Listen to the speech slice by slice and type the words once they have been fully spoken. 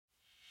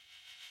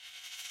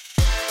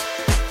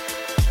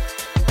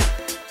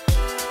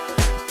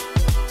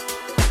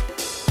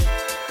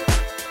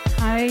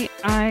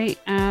I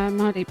am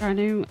Mahdi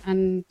Branu,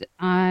 and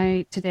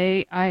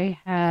today I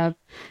have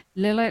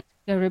Lilith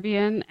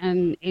Garibian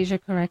and Asia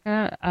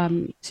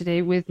Koreka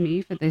today with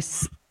me for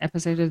this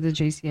episode of the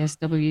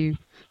JCSW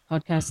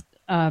podcast.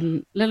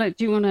 Lilith,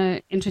 do you want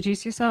to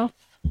introduce yourself?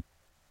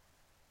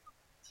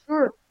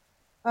 Sure.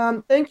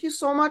 Thank you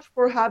so much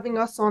for having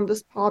us on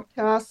this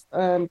podcast,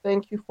 and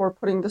thank you for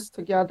putting this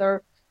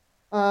together.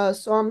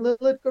 So I'm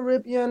Lilith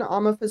Garibian.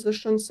 I'm a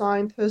physician,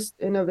 scientist,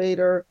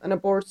 innovator, and a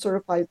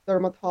board-certified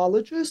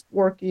dermatologist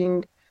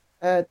working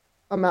at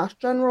a Mass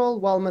General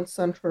Wellman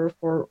Center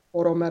for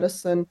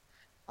Photomedicine.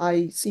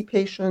 I see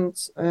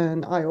patients,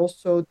 and I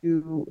also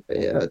do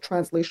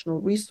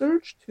translational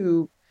research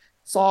to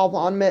solve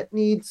unmet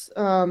needs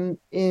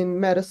in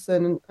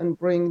medicine and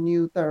bring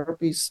new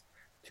therapies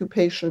to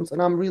patients. And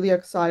I'm really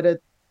excited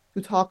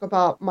to talk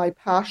about my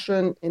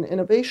passion in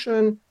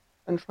innovation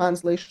and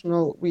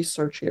translational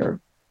research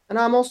here. And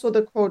I'm also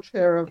the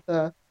co-chair of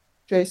the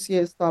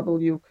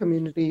JCSW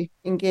Community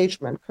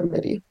Engagement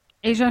Committee.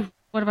 Asia,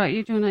 what about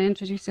you? Do you want to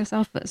introduce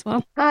yourself as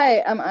well?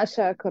 Hi, I'm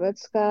Asha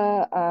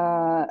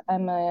Koretska.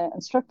 I'm an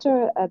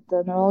instructor at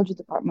the neurology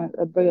department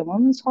at Brigham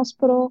Women's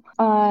Hospital.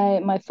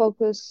 My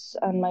focus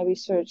and my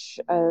research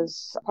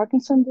is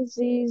Parkinson's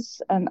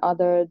disease and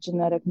other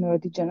genetic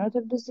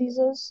neurodegenerative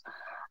diseases.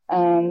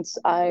 And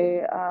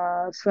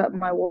throughout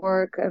my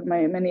work and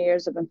my many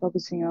years, I've been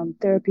focusing on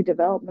therapy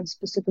development,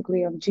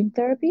 specifically on gene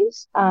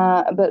therapies.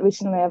 But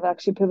recently, I've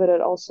actually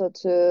pivoted also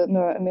to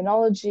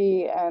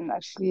neuroimmunology and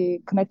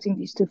actually connecting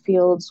these two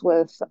fields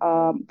with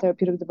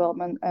therapeutic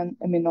development and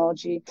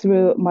immunology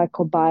through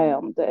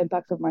microbiome, the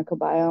impact of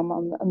microbiome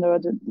on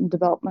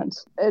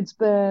neurodevelopment. It's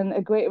been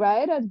a great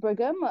ride at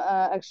Brigham.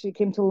 Actually,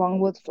 came to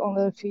Longwood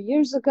only a few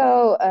years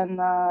ago, and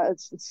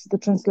it's the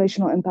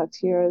translational impact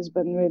here has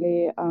been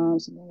really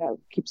something that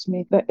keeps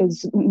me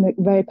is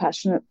very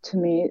passionate to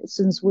me,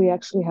 since we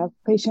actually have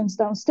patients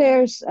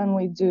downstairs and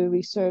we do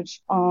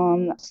research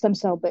on stem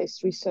cell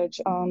based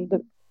research on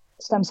the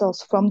stem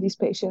cells from these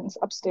patients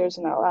upstairs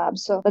in our lab.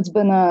 So that's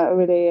been a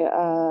really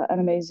an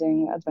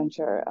amazing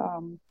adventure.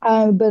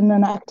 I've been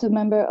an active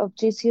member of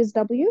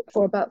JCSW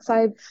for about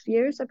 5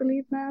 years, I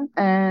believe now,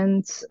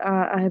 and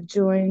I have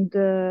joined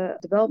the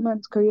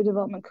career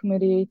development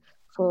committee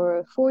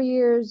for 4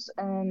 years,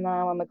 and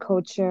now I'm a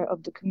co-chair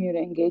of the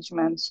community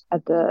engagement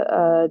at the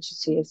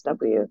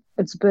GCSW.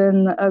 It's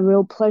been a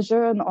real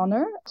pleasure and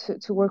honor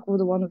to work with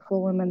the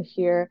wonderful women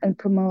here in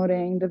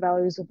promoting the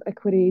values of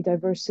equity,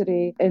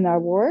 diversity in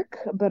our work,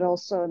 but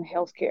also in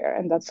healthcare.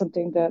 And that's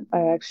something that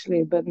I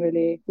actually been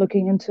really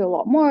looking into a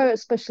lot more,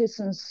 especially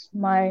since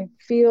my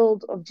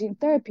field of gene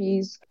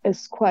therapies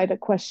is quite a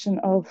question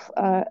of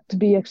to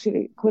be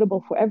actually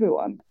equitable for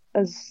everyone,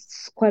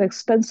 as quite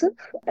expensive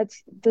at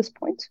this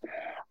point,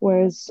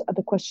 whereas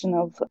the question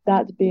of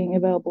that being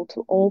available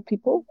to all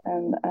people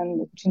and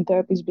gene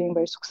therapies being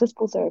very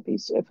successful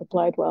therapies, if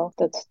applied well,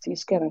 that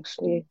these can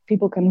actually,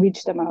 people can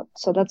reach them out.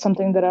 So that's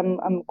something that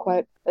I'm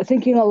quite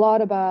thinking a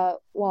lot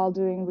about while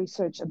doing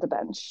research at the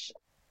bench.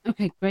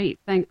 Okay, great.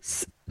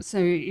 Thanks. So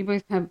you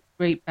both have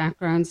great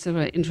backgrounds, so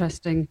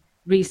interesting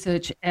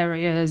research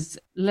areas.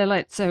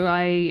 Lilith,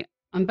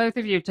 and both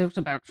of you talked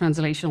about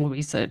translational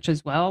research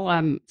as well.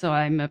 So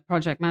I'm a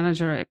project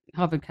manager at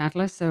Harvard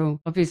Catalyst.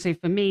 So obviously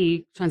for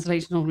me,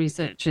 translational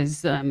research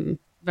is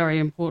very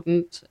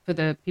important for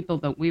the people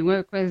that we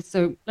work with.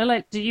 So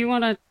Lilith, do you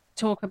want to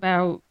talk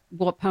about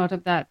what part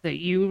of that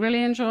you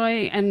really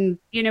enjoy? And,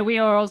 we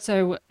are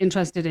also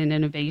interested in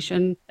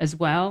innovation as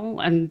well.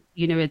 And,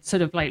 it's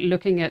sort of like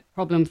looking at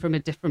problem from a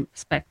different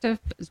perspective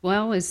as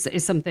well is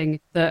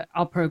something that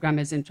our program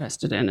is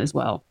interested in as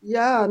well.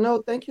 Yeah,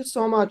 no, thank you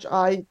so much.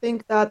 I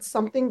think that's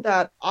something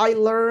that I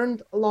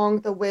learned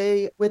along the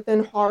way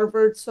within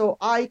Harvard. So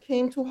I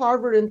came to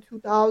Harvard in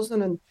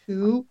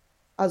 2002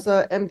 as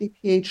a MD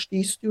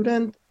PhD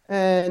student,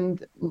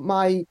 and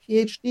my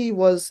PhD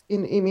was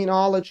in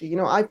immunology.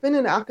 I've been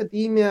in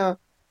academia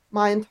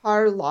my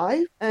entire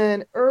life,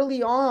 and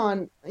early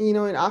on, in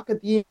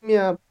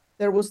academia,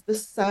 there was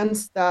this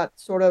sense that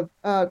sort of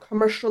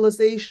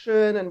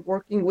commercialization and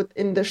working with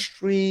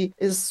industry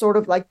is sort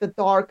of like the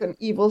dark and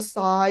evil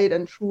side,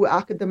 and true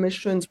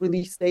academicians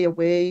really stay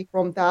away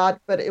from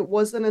that. But it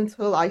wasn't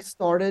until I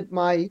started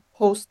my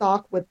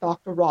postdoc with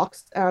Dr.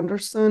 Rox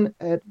Anderson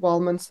at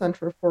Wellman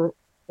Center for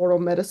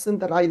Photomedicine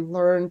that I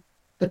learned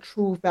the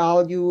true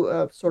value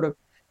of sort of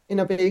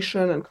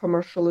innovation and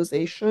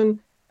commercialization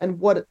and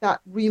what that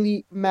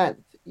really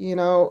meant.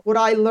 What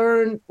I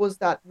learned was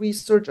that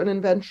research and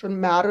invention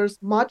matters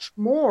much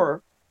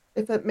more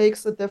if it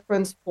makes a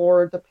difference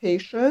for the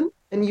patient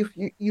and if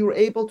you're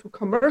able to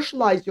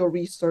commercialize your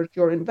research,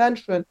 your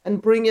invention,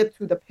 and bring it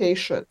to the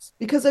patients.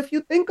 Because if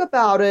you think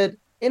about it,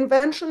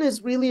 invention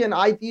is really an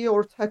idea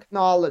or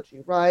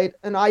technology, right?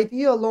 An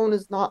idea alone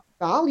is not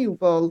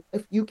valuable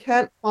if you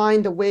can't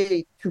find a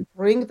way to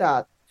bring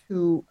that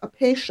to a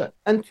patient.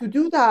 And to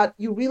do that,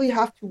 you really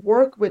have to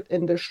work with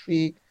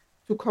industry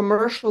to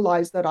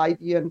commercialize that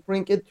idea and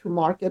bring it to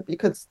market,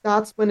 because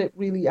that's when it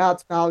really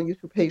adds value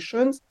to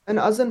patients. And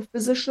as a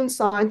physician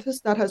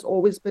scientist, that has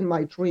always been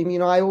my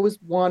dream. I always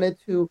wanted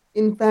to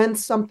invent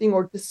something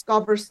or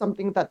discover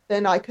something that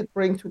then I could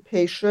bring to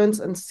patients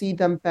and see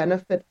them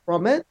benefit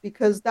from it,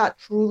 because that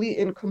truly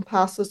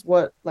encompasses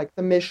what like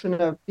the mission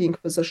of being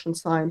physician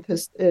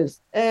scientist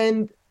is.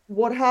 And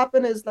what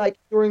happened is, like,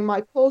 during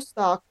my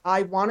postdoc,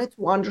 I wanted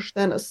to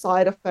understand a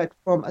side effect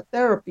from a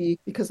therapy,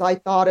 because I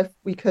thought if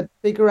we could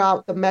figure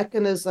out the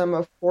mechanism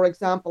of, for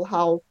example,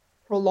 how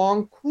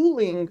prolonged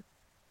cooling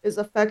is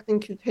affecting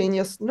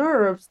cutaneous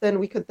nerves, then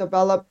we could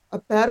develop a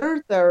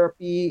better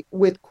therapy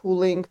with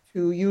cooling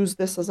to use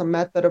this as a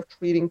method of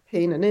treating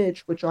pain and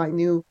itch, which I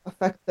knew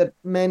affected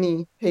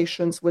many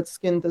patients with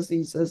skin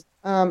diseases.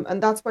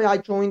 And that's why I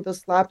joined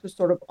this lab, to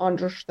sort of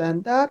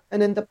understand that.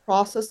 And in the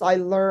process, I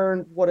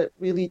learned what it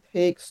really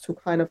takes to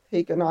kind of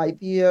take an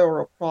idea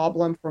or a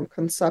problem from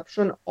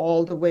conception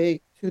all the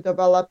way to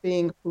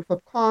developing proof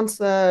of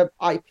concept,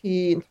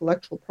 IP,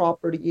 intellectual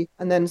property,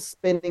 and then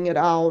spinning it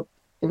out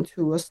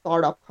into a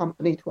startup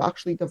company to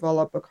actually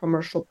develop a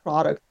commercial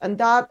product. And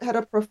that had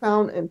a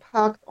profound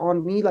impact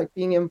on me, like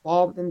being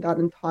involved in that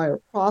entire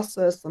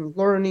process and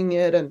learning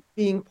it and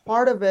being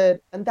part of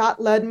it. And that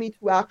led me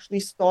to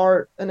actually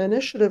start an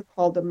initiative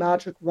called the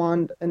Magic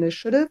Wand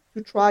Initiative,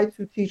 to try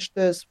to teach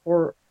this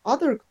for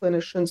other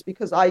clinicians,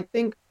 because I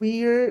think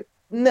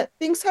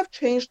things have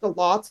changed a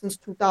lot since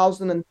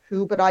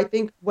 2002, but I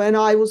think when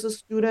I was a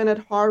student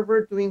at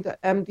Harvard doing the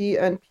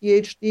MD and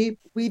PhD,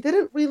 we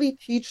didn't really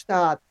teach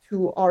that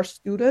to our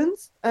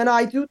students. And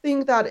I do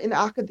think that in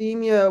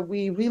academia,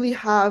 we really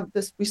have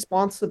this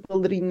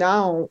responsibility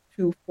now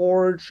to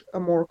forge a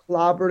more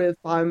collaborative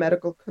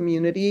biomedical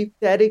community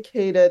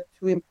dedicated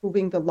to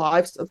improving the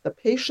lives of the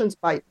patients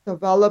by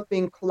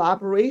developing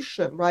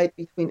collaboration, right,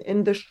 between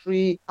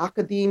industry,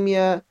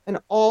 academia, and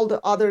all the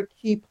other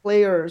key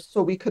players,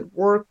 so we could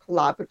work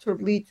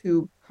collaboratively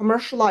to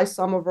commercialize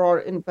some of our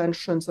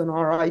inventions and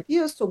our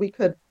ideas, so we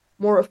could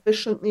more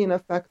efficiently and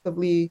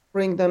effectively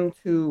bring them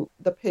to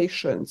the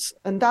patients.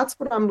 And that's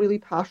what I'm really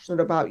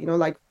passionate about,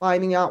 like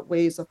finding out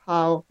ways of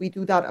how we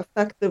do that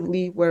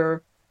effectively,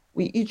 where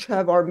we each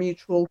have our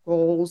mutual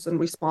goals and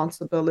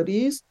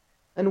responsibilities,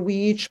 and we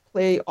each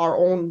play our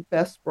own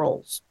best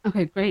roles.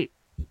 Okay, great.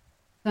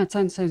 That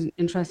sounds so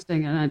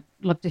interesting, and I'd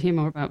love to hear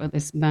more about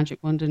this Magic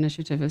Wand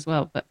initiative as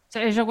well. But so,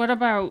 Asia, what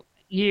about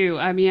you?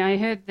 I mean, I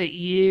heard that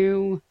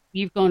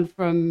you've gone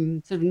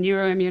from sort of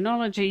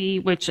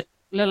neuroimmunology, which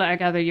Lila, I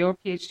gather your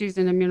PhD's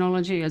in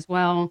immunology as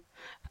well.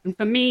 And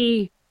for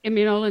me,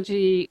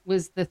 immunology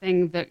was the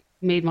thing that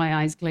made my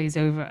eyes glaze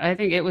over. I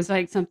think it was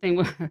like something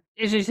where,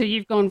 so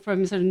you've gone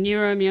from sort of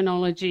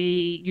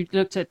neuroimmunology, you've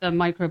looked at the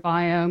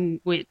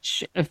microbiome,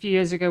 which a few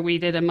years ago we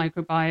did a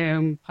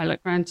microbiome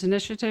pilot grant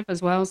initiative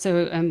as well.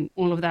 So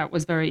all of that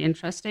was very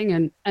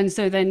interesting. And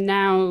so then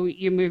now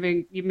you're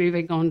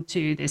moving on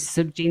to this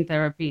sort of gene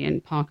therapy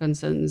and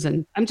Parkinson's.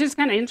 And I'm just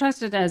kind of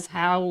interested as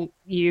how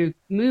you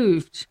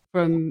moved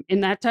from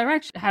in that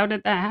direction. How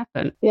did that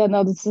happen? Yeah,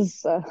 no, this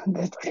is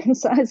good.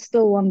 So I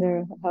still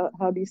wonder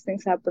how these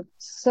things happen.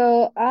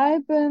 So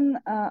I've been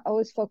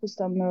always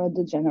focused on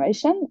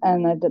neurodegeneration,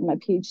 and I did my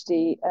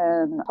PhD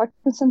in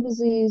Parkinson's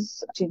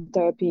disease, gene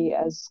therapy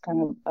as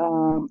kind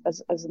of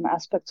as an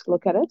aspect to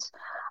look at it.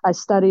 I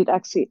studied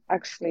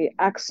actually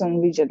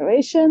axon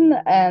regeneration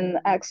and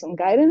axon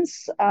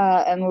guidance,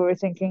 and we were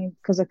thinking,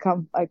 because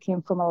I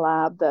came from a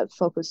lab that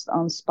focused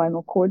on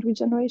spinal cord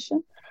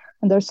regeneration.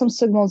 And there's some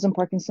signals in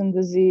Parkinson's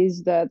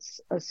disease that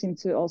seem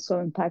to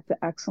also impact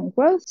the axon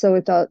growth. So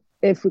we thought,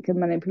 if we can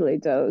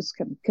manipulate those,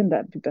 can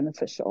that be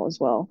beneficial as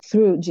well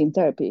through gene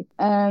therapy?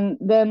 And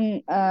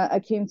then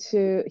I came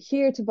to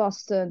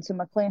Boston, to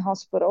McLean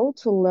Hospital,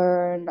 to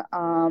learn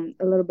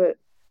a little bit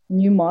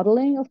new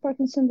modeling of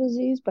Parkinson's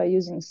disease by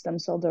using stem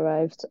cell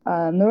derived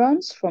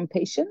neurons from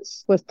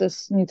patients with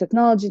this new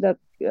technology that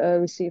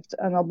received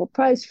a Nobel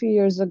Prize a few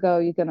years ago.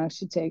 You can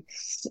actually take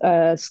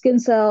skin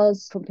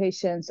cells from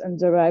patients and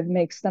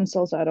make stem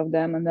cells out of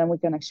them, and then we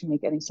can actually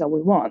make any cell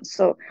we want.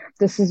 So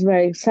this is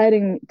very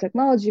exciting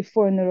technology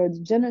for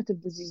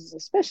neurodegenerative diseases,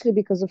 especially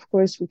because, of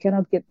course, we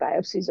cannot get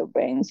biopsies of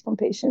brains from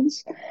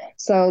patients.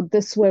 So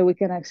this way we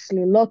can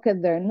actually look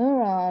at their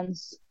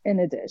neurons in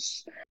a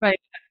dish. Right.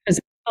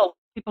 Because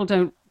people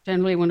don't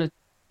generally want to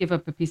give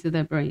up a piece of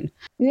their brain.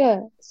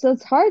 Yeah, so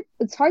it's hard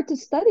to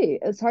study.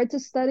 It's hard to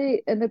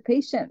study in a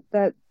patient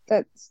that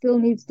still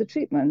needs the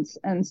treatments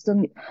and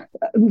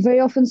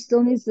very often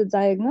still needs the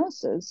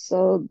diagnosis.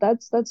 So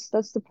that's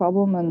the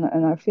problem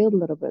in our field a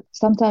little bit.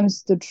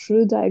 Sometimes the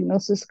true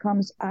diagnosis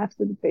comes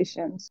after the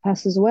patient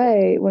passes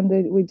away, when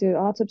we do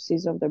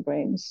autopsies of their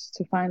brains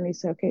to finally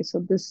say, okay, so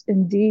this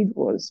indeed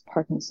was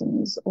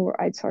Parkinson's or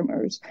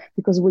Alzheimer's,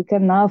 because we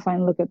can now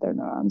finally look at their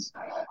neurons.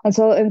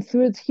 And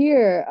through it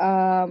here,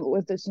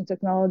 with this new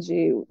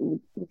technology,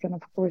 we can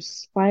of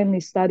course finally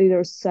study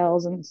their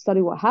cells and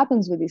study what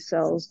happens with these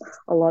cells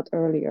a lot lot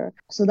earlier.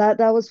 So that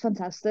was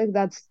fantastic.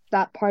 That's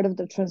that part of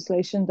the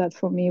translation that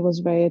for me was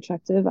very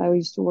attractive. I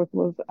used to work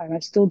with, and I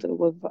still do,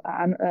 with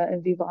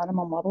in vivo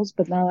animal models,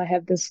 but now I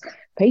have this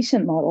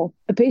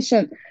a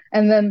patient,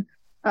 and then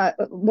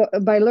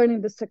by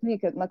learning this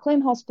technique at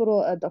McLean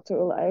Hospital at Dr.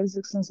 Ulla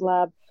Isaacson's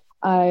lab,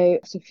 I,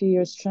 after a few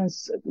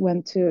years,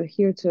 went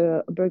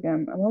to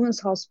Brigham and Women's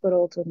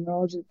Hospital, to the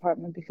neurology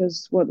department,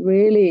 because what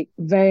really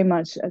very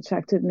much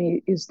attracted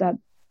me is that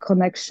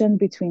connection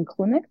between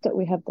clinic that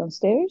we have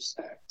downstairs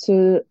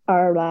to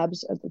our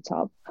labs at the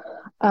top.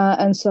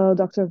 And so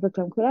Dr.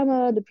 Vikram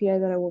Kurama, the PI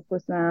that I work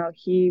with now,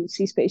 he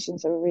sees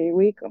patients every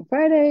week on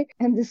Friday,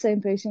 and the same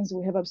patients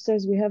we have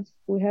upstairs, we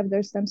have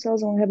their stem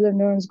cells and we have their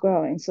neurons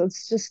growing. So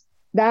it's just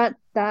that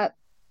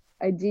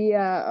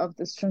idea of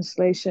this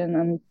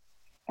translation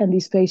and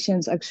these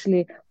patients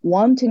actually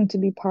wanting to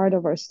be part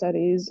of our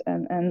studies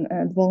and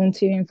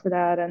volunteering for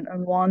that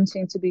and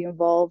wanting to be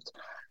involved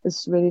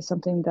is really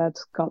something that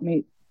got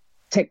me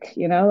tick,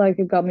 like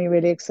it got me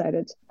really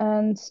excited.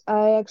 And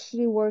I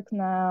actually work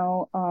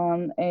now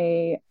on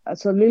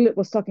so Lilith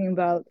was talking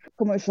about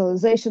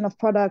commercialization of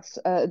products,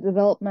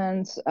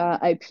 development,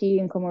 IP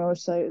and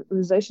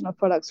commercialization of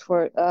products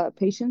for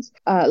patients,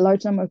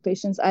 large number of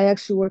patients. I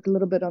actually work a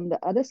little bit on the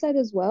other side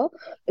as well,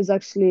 is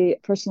actually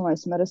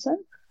personalized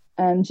medicine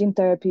and gene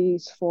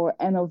therapies for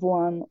N of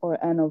one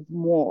or N of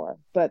more,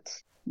 but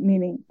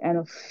meaning N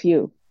of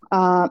few.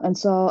 And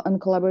so in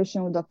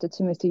collaboration with Dr.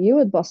 Timothy Yu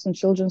at Boston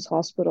Children's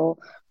Hospital,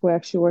 we're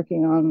actually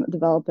working on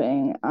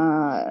developing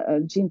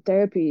gene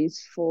therapies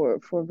for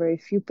very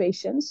few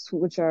patients,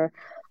 which are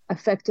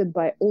affected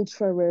by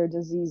ultra rare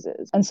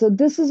diseases. And so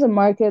this is a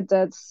market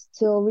that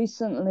till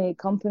recently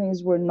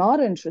companies were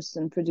not interested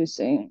in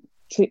producing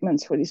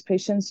treatments for these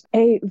patients.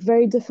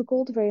 Very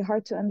difficult, very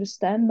hard to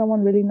understand. No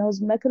one really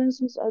knows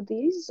mechanisms of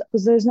these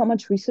because there's not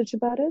much research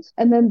about it.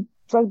 And then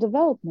drug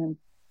development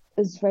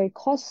is very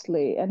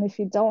costly. And if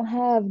you don't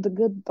have the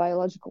good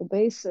biological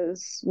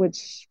basis,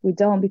 which we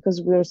don't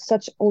because we're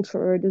such ultra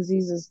rare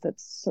diseases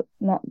that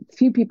not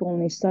few people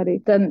only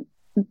study, then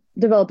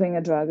developing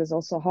a drug is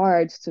also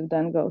hard to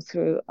then go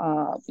through,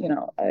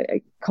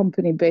 a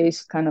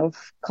company-based kind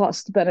of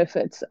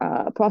cost-benefit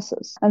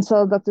process. And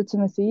so Dr.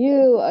 Timothy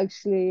Yu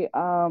actually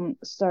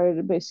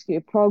started basically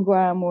a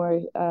program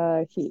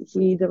where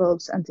he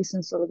develops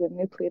antisense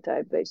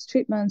oligonucleotide-based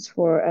treatments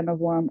for N of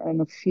one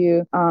and a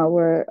few,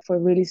 where for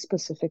really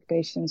specific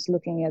patients,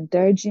 looking at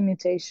their gene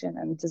mutation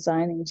and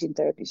designing gene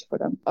therapies for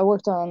them. I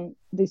worked on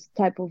this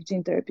type of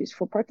gene therapies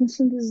for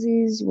Parkinson's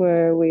disease,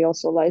 where we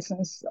also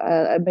licensed,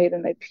 I made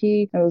an IP.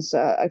 It was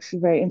actually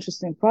a very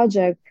interesting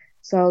project.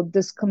 So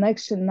this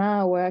connection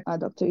now where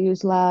Dr.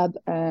 Yu's lab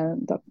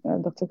and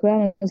Dr.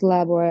 Kurama's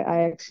lab, where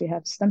I actually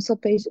have stem cell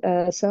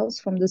cells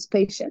from this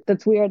patient,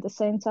 that we are at the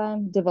same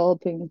time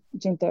developing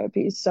gene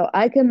therapies. So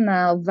I can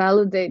now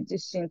validate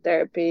this gene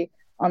therapy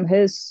on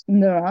his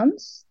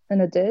neurons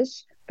in a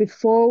dish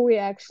before we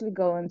actually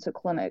go into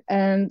clinic.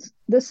 And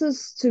this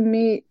is, to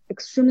me,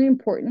 extremely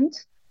important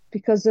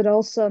because it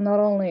also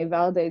not only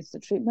validates the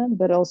treatment,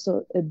 but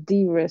also it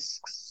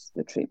de-risks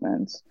the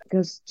treatment.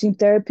 Because gene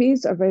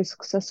therapies are very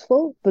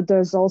successful, but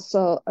there's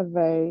also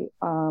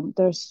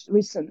there's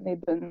recently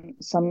been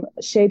some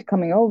shade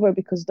coming over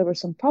because there were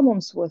some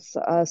problems with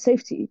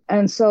safety.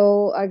 And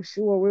so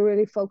actually what we're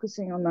really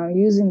focusing on now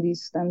using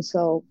these stem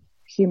cell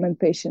human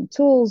patient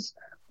tools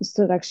is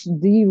to actually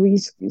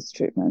de-risk these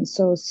treatments.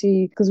 So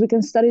because we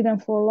can study them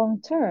for a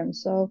long term.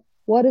 So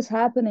what is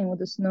happening with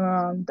this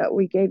neuron that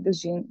we gave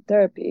this gene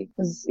therapy?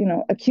 Because,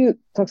 acute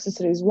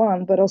toxicity is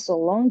one, but also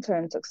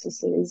long-term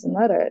toxicity is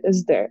another.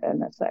 Is there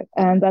an effect?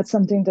 And that's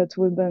something that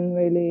I've been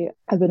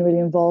really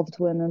involved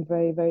with and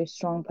very, very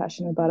strong,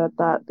 passionate about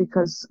that,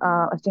 because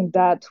I think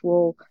that's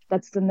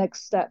the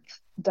next step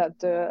that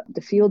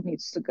the field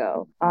needs to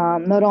go.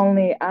 Not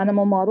only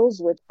animal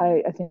models, which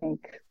I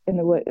think in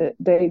a way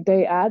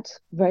they add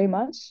very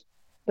much,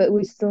 but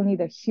we still need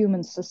a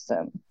human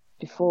system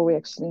before we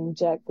actually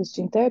inject this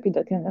gene therapy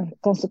that can have a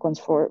consequence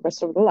for the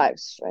rest of their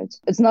lives, right?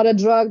 It's not a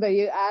drug that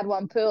you add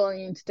one pill and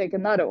you need to take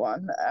another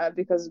one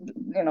because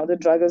the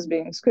drug is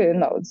being screwed.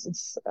 No,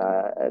 it's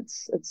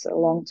a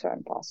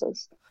long-term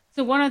process.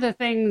 So one of the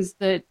things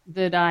that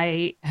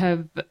I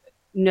have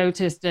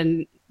noticed,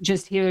 and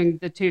just hearing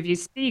the two of you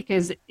speak,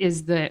 is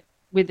that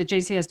with the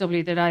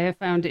JCSW that I have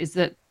found is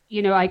that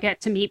I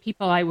get to meet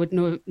people I would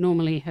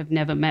normally have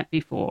never met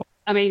before.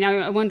 I mean,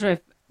 I wonder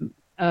if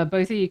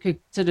both of you could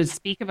sort of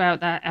speak about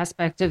that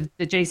aspect of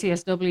the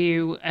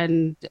JCSW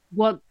and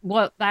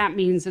what that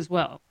means as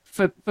well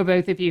for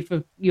both of you,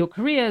 for your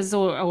careers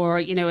or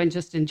and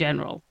just in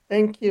general.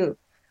 Thank you.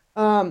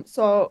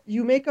 So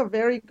you make a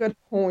very good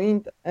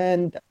point,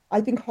 and I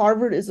think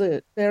Harvard is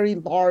a very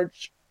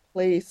large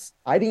place.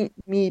 I didn't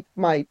meet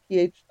my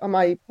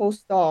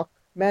postdoc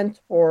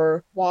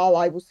mentor while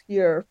I was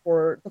here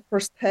for the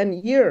first 10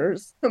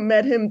 years. I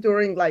met him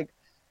during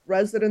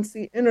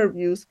residency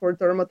interviews for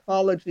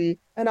dermatology.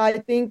 And I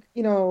think,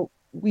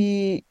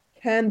 we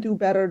can do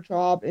better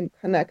job in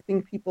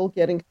connecting people,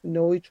 getting to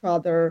know each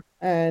other,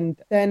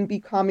 and then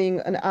becoming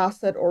an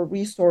asset or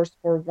resource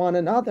for one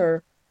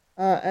another.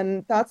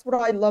 And that's what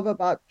I love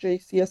about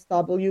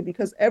JCSW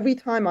because every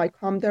time I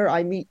come there,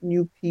 I meet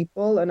new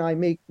people and I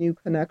make new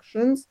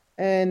connections.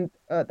 And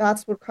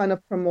that's what kind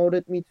of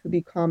promoted me to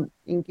become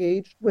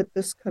engaged with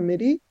this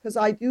committee because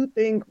I do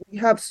think we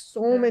have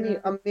so many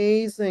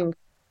amazing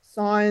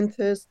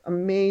scientists,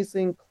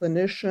 amazing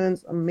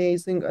clinicians,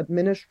 amazing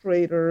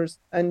administrators,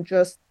 and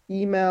just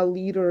female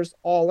leaders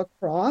all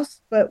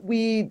across, but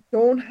we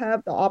don't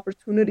have the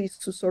opportunities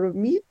to sort of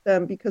meet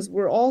them because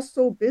we're all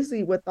so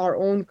busy with our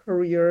own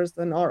careers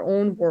and our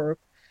own work.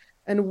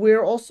 And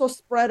we're also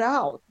spread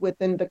out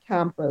within the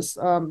campus.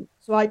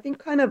 So I think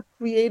kind of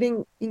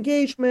creating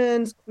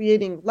engagements,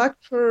 creating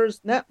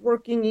lectures,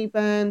 networking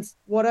events,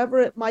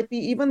 whatever it might be,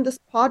 even this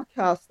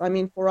podcast, I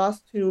mean, for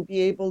us to be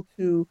able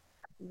to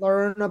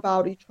learn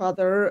about each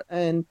other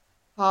and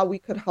how we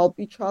could help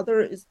each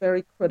other is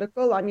very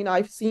critical. I mean,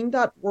 I've seen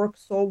that work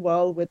so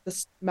well with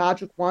this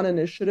Magic One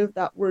initiative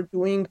that we're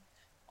doing.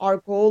 Our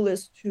goal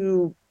is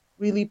to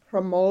really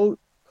promote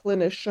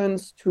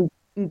clinicians to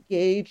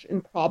engage in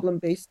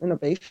problem-based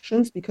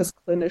innovations because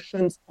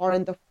clinicians are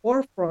in the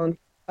forefront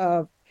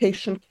of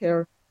patient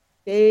care.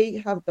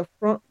 They have the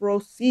front row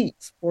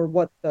seats for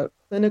what the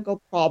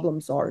clinical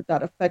problems are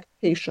that affect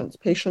patients.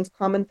 Patients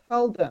come and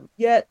tell them,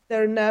 yet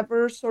they're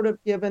never sort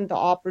of given the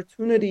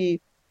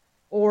opportunity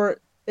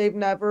or they've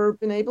never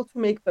been able to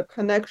make the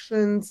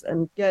connections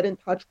and get in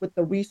touch with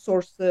the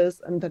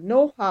resources and the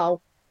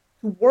know-how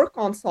to work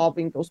on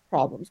solving those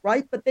problems,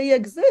 right? But they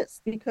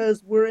exist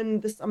because we're in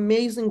this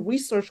amazing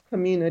research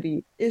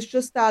community. It's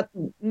just that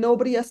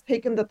nobody has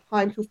taken the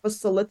time to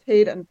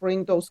facilitate and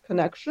bring those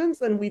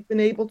connections. And we've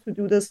been able to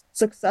do this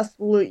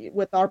successfully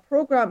with our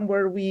program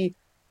where we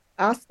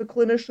ask the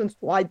clinicians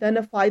to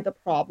identify the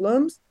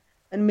problems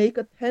and make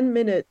a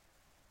 10-minute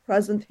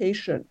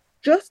presentation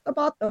just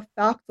about the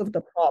facts of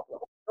the problem.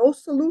 No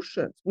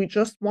solutions. We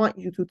just want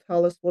you to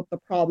tell us what the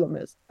problem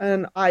is.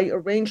 And I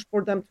arranged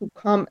for them to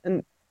come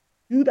and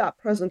do that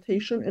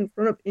presentation in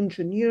front of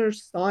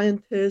engineers,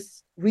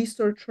 scientists,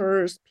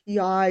 researchers,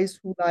 PIs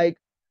who like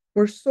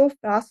were so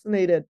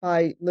fascinated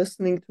by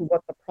listening to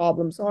what the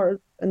problems are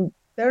and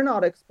they're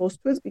not exposed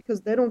to it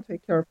because they don't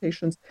take care of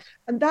patients.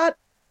 And that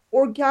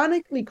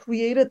organically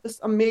created this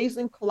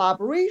amazing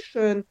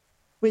collaboration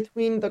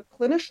between the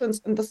clinicians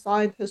and the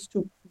scientists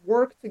to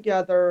work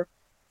together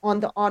on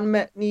the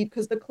unmet need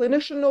because the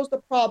clinician knows the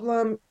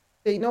problem,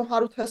 they know how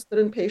to test it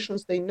in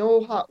patients, they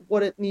know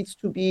what it needs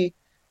to be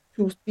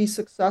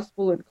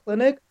successful in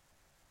clinic,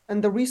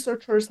 and the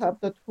researchers have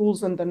the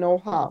tools and the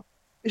know-how.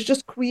 It's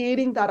just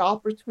creating that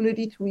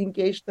opportunity to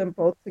engage them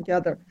both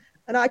together.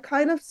 And I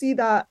kind of see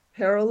that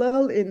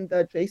parallel in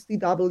the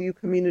JCW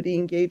community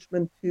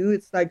engagement too.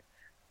 It's like,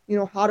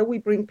 how do we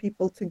bring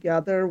people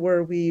together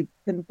where we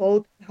can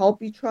both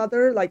help each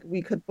other? Like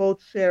we could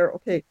both share,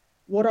 okay,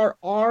 what are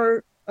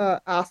our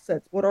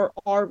assets? What are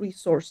our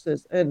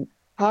resources? And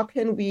how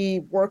can we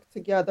work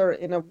together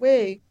in a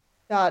way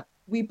that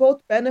we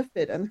both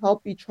benefit and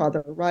help each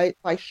other, right?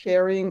 By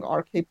sharing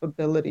our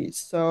capabilities.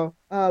 So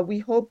we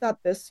hope that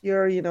this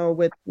year,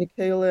 with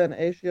Michaela and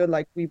Asia,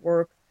 like we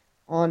work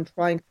on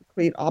trying to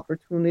create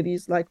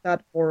opportunities like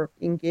that for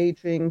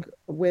engaging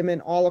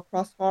women all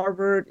across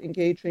Harvard,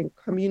 engaging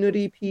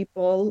community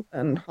people,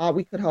 and how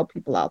we could help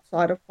people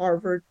outside of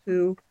Harvard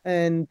too,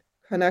 and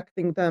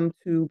connecting them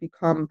to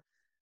become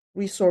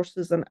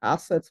resources and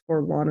assets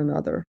for one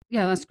another.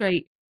 Yeah, that's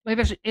great.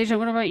 Maybe Asia,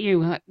 what about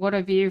you? What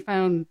have you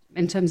found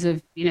in terms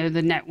of, the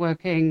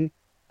networking,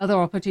 other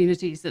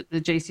opportunities that the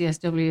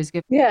JCSW has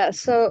given? Yeah,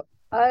 so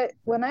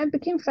when I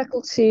became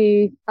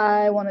faculty,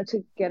 I wanted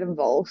to get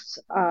involved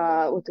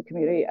with the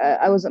community.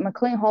 I was at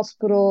McLean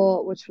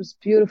Hospital, which was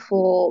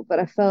beautiful, but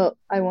I felt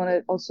I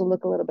wanted also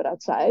look a little bit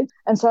outside.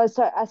 And so I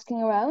started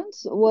asking around,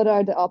 what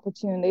are the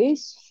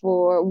opportunities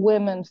for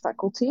women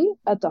faculty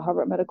at the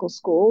Harvard Medical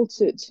School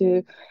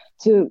to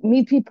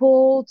meet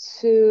people,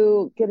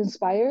 to get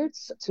inspired,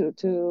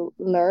 to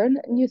learn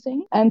new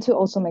things, and to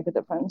also make a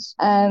difference.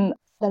 And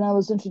then I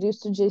was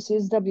introduced to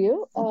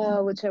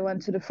JCSW, which I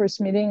went to the first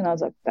meeting, and I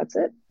was like, "That's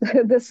it.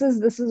 This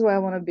is where I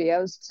want to be." I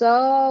was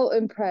so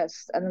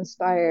impressed and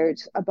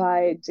inspired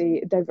by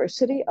the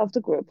diversity of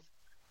the group,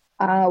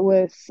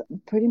 with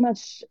pretty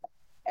much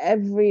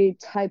every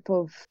type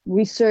of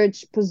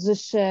research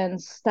position,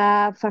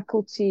 staff,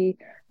 faculty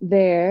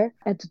there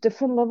at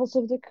different levels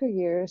of their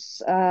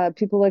careers.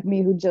 People like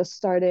me who just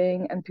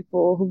starting and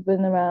people who've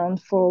been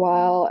around for a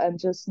while and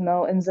just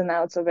know ins and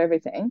outs of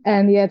everything.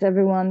 And yet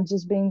everyone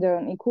just being there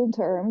on equal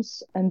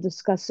terms and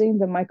discussing.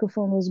 The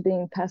microphone was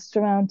being passed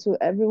around to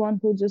everyone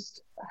who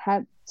just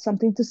had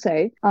something to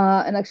say.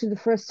 And actually, the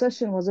first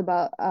session was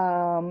about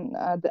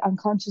the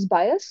unconscious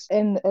bias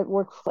in a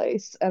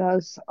workplace. And I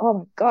was, oh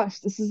my gosh,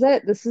 this is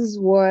it. This is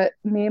what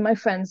me and my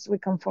friends, we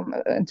come from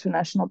an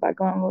international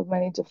background with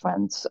many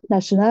different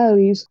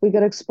nationalities, we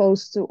get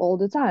exposed to all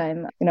the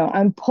time.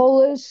 I'm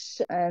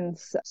Polish, and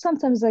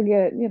sometimes I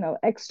get,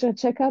 extra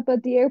checkup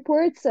at the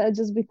airport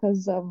just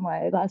because of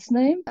my last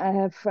name. I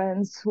have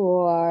friends who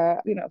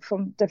are,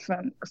 from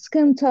different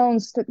skin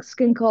tones,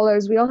 skin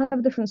colors. We all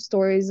have different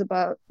stories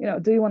about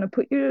about, do you want to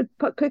put your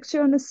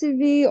picture on the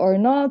CV or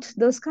not?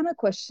 Those kind of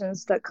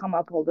questions that come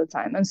up all the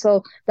time. And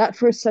so that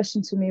first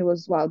session to me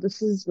was, wow,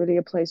 this is really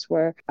a place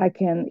where I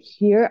can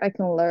hear, I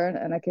can learn,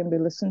 and I can be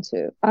listened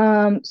to.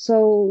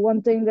 So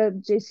one thing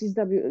that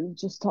JCSW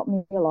just taught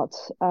me a lot.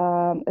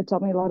 It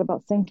taught me a lot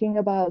about thinking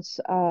about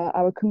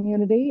our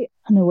community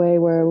in a way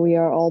where we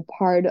are all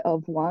part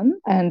of one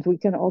and we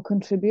can all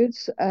contribute.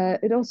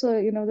 It also,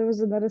 there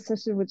was another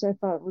session which I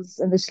thought was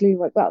initially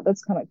like, wow,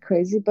 that's kind of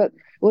crazy, but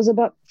it was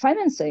about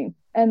financing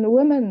and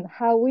women,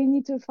 how we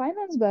need to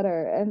finance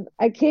better. And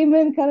I came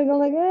in kind of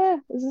going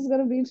like, this is going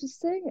to be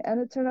interesting.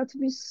 And it turned out to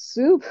be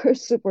super,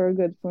 super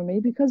good for me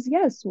because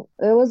yes,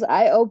 it was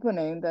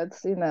eye-opening that,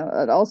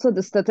 and also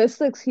the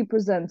statistics he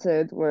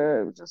presented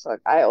were just like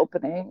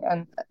eye-opening.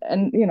 And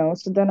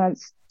so then I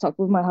talked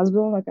with my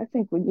husband, like, I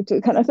think we need to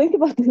kind of think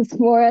about this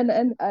more.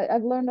 And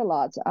I've learned a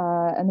lot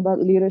and about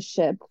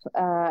leadership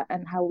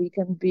and how we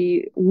can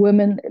be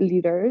women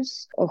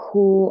leaders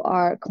who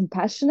are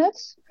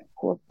compassionate,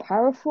 who are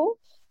powerful,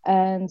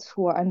 and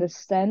who are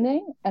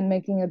understanding and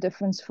making a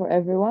difference for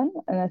everyone.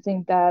 And I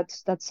think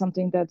that's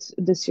something that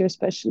this year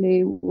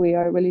especially we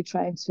are really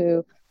trying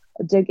to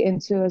dig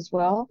into as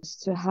well, as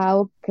to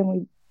how can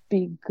we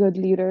be good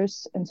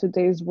leaders in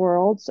today's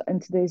world, in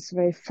today's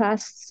very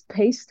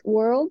fast-paced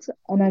world.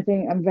 And I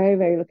think I'm very,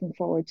 very looking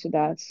forward to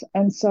that.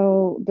 And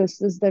so this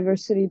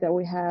diversity that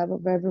we have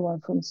of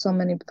everyone from so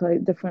many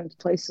different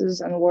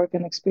places and work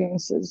and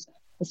experiences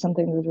is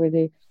something that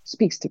really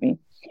speaks to me.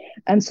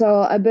 And so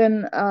I've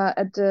been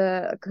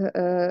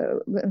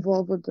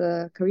involved with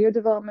the career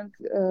development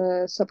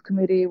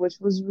subcommittee, which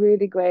was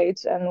really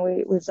great. And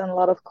we've done a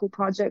lot of cool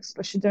projects,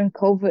 especially during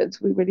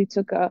COVID. We really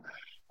took a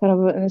kind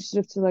of an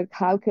initiative to like,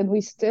 how can we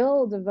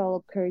still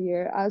develop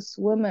career as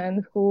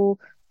women who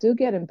do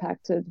get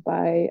impacted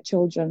by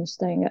children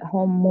staying at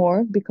home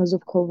more because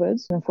of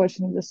COVID. And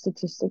unfortunately, the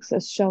statistics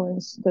is showing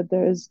that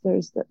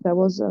there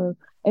was an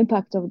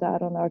impact of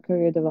that on our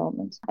career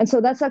development. And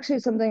so that's actually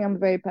something I'm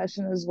very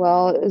passionate as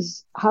well,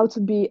 is how to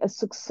be a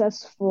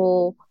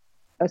successful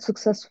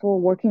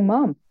working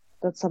mom.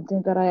 That's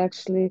something that I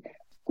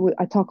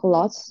talk a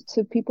lot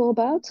to people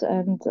about,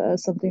 and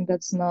something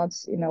that's not,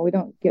 we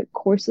don't get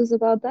courses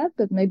about that,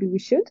 but maybe we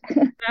should.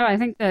 No, I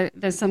think that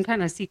there's some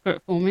kind of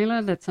secret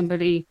formula that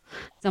somebody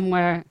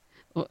somewhere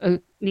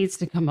needs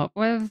to come up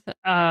with.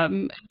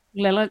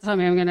 Lilith,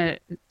 I'm going to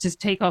just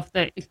take off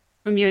the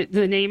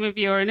name of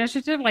your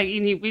initiative. Like we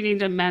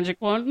need a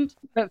magic wand.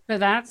 But for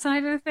that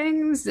side of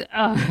things,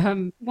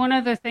 one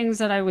of the things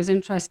that I was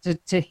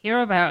interested to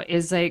hear about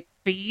is like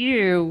for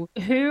you,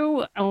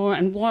 who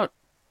and what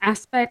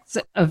aspects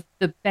of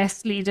the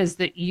best leaders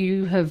that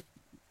you have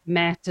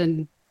met,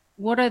 and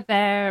what are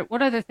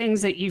the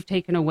things that you've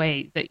taken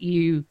away that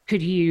you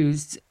could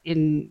use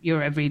in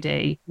your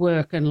everyday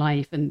work and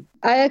life? And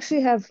I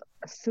actually have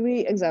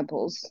 3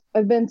 examples.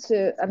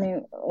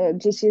 JCSW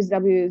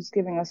is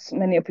giving us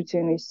many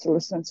opportunities to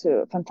listen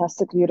to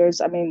fantastic leaders.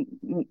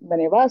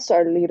 Many of us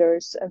are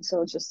leaders, and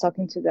so just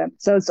talking to them.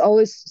 So it's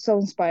always so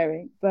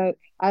inspiring. But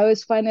I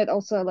always find it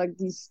also like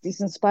these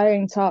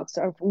inspiring talks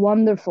are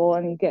wonderful,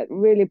 and you get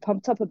really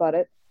pumped up about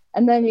it.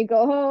 And then you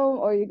go home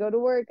or you go to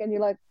work, and you're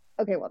like,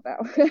 okay, what now?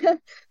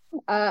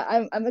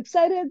 I'm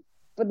excited,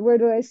 but where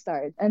do I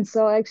start? And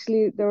so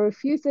actually there were a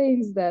few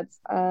things that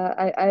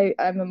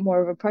I'm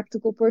more of a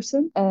practical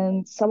person,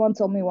 and someone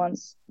told me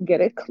once,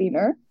 get it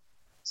cleaner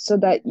so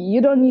that you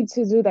don't need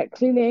to do that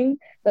cleaning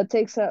that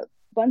takes a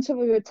bunch of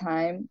your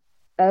time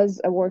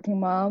as a working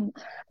mom,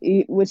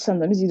 which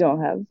sometimes you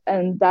don't have.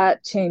 And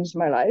that changed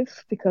my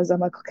life because I'm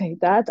like, okay,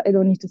 that I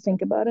don't need to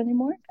think about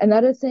anymore.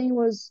 Another thing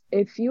was,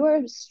 if you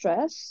are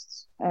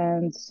stressed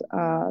and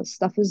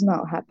stuff is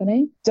not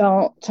happening,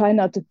 try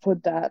not to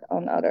put that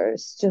on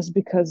others just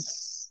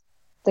because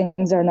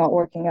things are not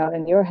working out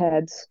in your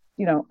head.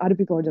 Other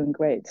people are doing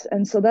great.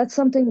 And so that's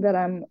something that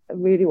I'm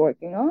really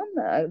working on,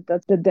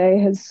 that the day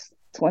has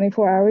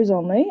 24 hours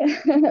only.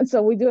 And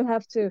so we do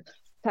have to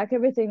pack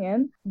everything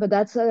in, but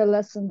that's a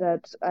lesson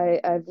that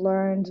I've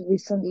learned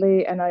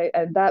recently, and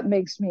that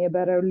makes me a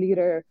better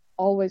leader,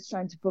 always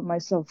trying to put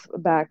myself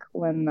back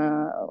when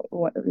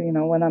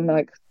I'm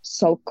like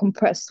so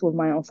compressed with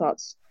my own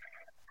thoughts.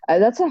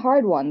 That's a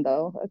hard one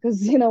though,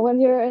 because when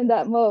you're in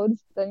that mode,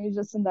 then you're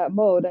just in that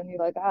mode and you're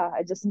like,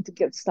 I just need to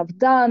get stuff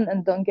done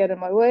and don't get in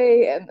my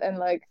way, and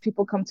like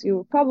people come to you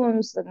with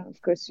problems, then of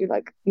course you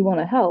want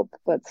to help,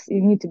 but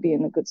you need to be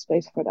in a good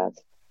space for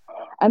that.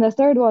 And the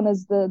third one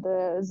is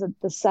the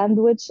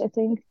sandwich, I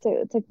think,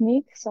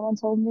 technique. Someone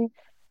told me,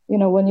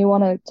 when you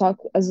want to talk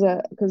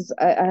because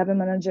I have a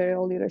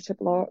managerial leadership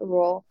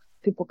role,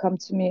 people come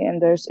to me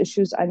and there's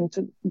issues. I need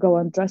to go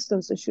and address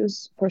those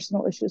issues,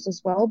 personal issues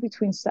as well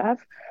between staff.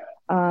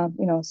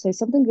 Say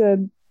something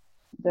good,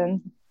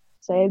 then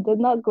say the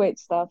not great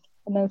stuff,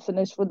 and then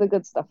finish with the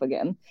good stuff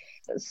again.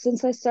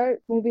 Since I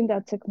start moving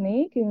that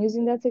technique and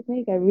using that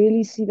technique, I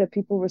really see that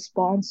people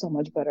respond so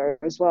much better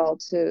as well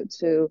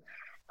to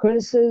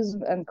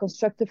criticism and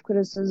constructive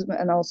criticism,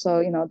 and also,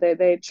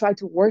 they try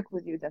to work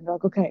with you. Then they're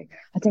like, okay,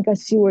 I think I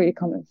see where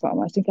you're coming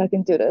from. I think I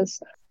can do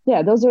this.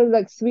 Yeah, those are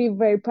like three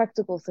very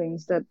practical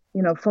things that,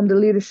 from the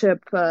leadership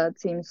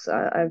teams,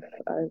 I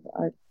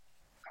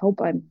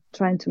hope I'm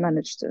trying to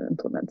manage to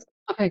implement.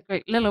 Okay,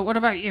 great. Lila, what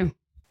about you?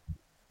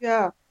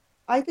 Yeah,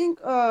 I think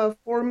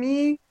for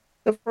me,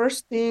 the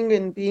first thing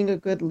in being a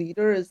good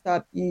leader is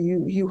that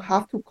you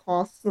have to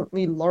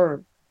constantly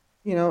learn.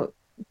 You know,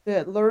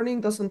 the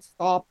learning doesn't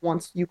stop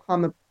once you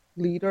become a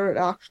leader. It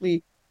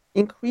actually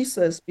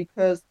increases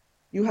because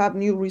you have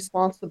new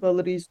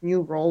responsibilities,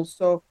 new roles.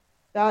 So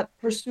that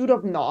pursuit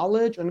of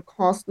knowledge and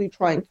constantly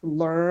trying to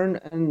learn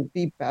and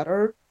be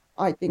better,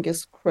 I think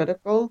is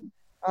critical.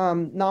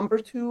 Number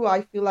two,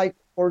 I feel like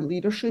for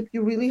leadership,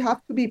 you really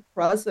have to be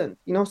present,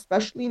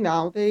 especially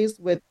nowadays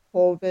with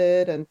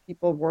COVID and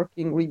people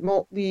working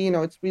remotely.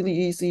 It's really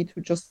easy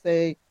to just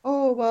say,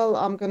 oh, well,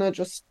 I'm gonna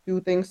just do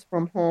things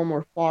from home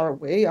or far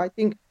away. I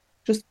think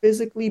just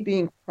physically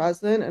being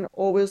present and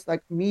always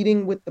like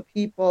meeting with the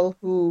people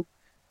who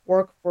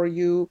work for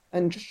you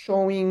and just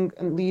showing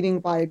and leading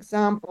by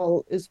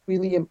example is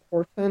really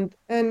important.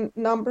 And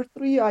number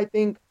three, I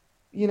think,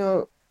 you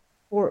know,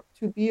 for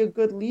to be a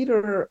good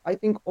leader, I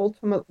think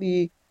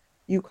ultimately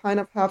you kind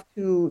of have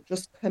to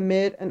just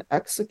commit and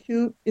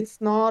execute. It's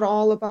not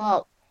all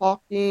about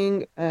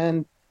talking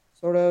and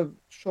sort of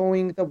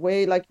showing the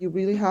way, like you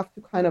really have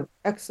to kind of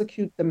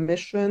execute the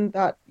mission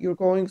that you're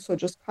going. So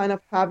just kind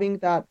of having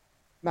that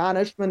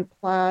management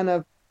plan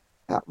of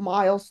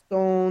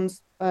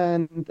milestones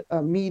and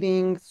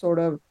meeting sort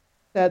of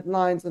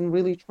deadlines and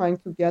really trying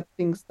to get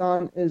things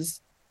done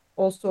is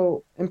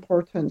also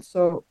important.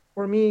 So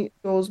for me,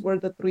 those were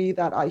the three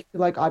that I feel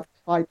like I've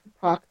tried to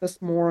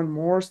practice more and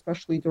more,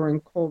 especially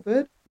during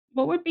COVID.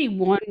 What would be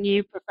one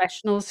new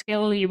professional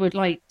skill you would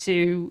like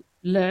to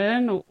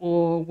learn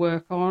or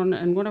work on?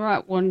 And what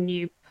about one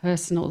new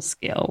personal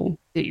skill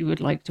that you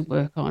would like to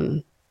work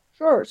on?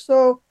 Sure.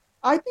 So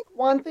I think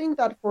one thing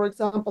that, for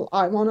example,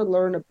 I want to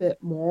learn a bit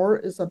more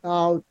is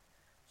about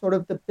sort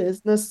of the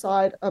business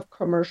side of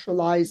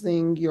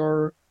commercializing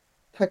your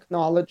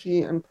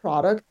technology and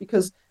product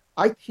because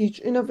I teach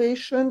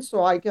innovation.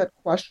 So I get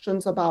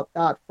questions about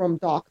that from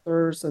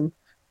doctors and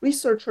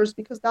researchers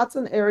because that's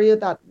an area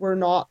that we're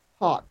not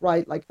taught,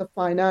 right? Like the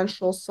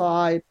financial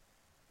side,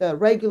 the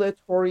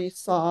regulatory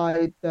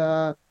side,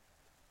 the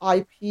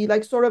IP,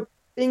 like sort of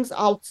things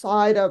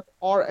outside of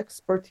our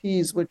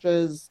expertise, which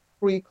is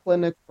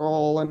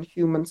preclinical and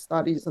human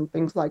studies and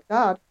things like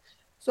that.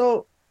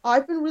 So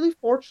I've been really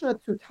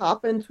fortunate to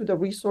tap into the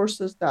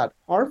resources that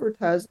Harvard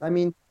has. I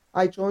mean,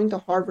 I joined the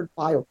Harvard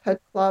Biotech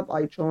Club,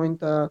 I joined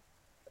the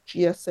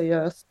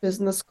GSAS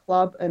Business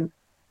Club, and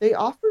they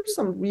offer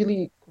some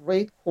really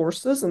great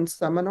courses and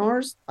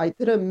seminars. I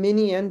did a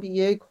mini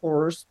MBA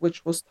course,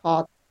 which was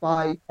taught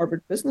by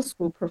Harvard Business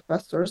School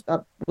professors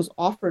that was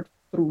offered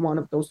through one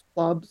of those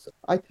clubs.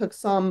 I took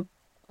some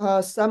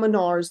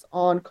seminars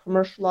on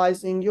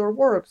commercializing your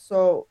work.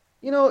 So,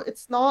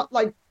 it's not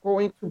like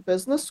going to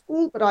business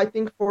school, but I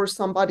think for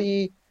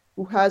somebody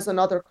who has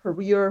another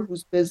career,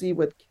 who's busy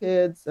with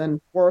kids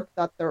and work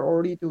that they're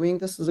already doing,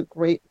 this is a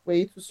great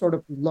way to sort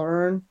of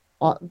learn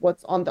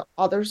what's on the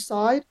other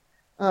side.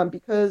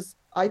 Because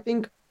I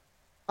think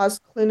as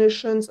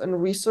clinicians and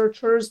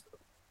researchers,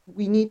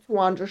 we need to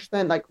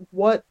understand like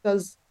what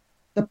does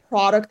the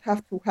product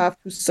have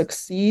to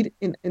succeed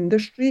in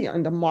industry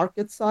and the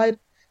market side.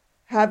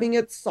 Having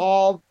it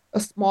solve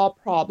a small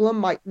problem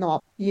might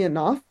not be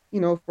enough,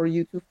 for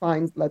you to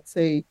find, let's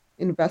say,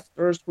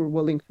 investors who are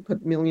willing to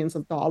put millions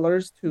of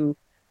dollars to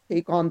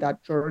take on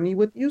that journey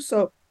with you.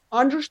 So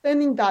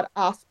understanding that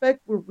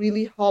aspect will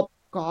really help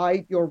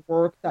guide your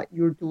work that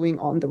you're doing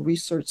on the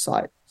research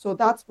side. So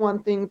that's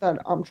one thing that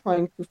I'm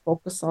trying to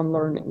focus on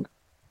learning.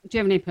 Do you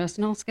have any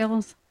personal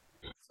skills?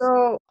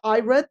 So I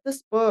read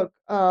this book,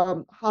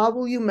 How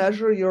Will You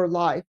Measure Your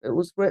Life? It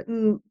was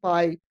written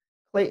by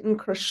Clayton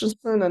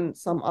Christensen and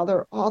some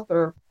other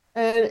author.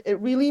 And it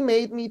really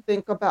made me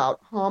think about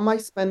how am I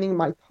spending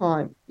my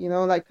time?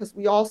 Like, because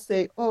we all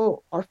say,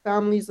 oh, our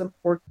family is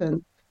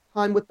important,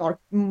 time with our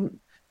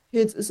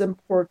kids is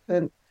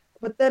important.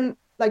 But then,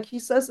 like he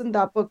says in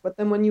that book, but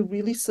then when you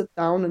really sit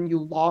down and you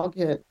log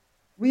in,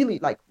 really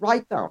like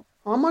write down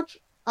how much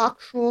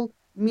actual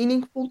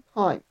meaningful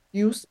time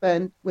you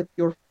spend with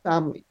your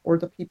family or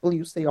the people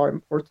you say are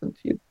important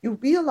to you, you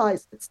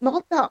realize it's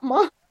not that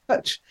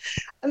much.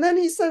 And then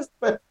he says,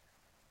 but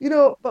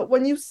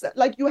when you say,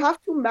 like, you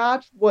have to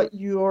match what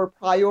your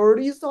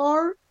priorities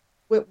are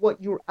with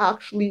what you're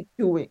actually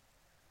doing.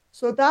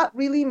 So that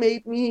really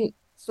made me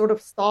sort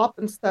of stop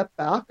and step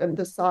back and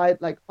decide,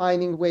 like,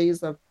 finding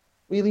ways of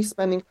really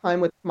spending time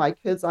with my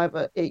kids. I have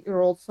an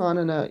 8-year-old son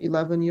and an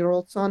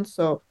 11-year-old son.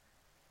 So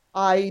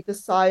I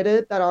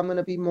decided that I'm going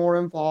to be more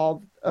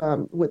involved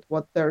with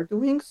what they're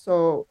doing.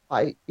 So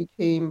I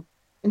became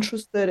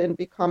interested in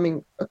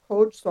becoming a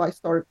coach. So I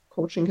started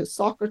coaching his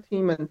soccer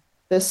team. And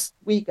this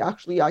week,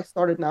 actually, I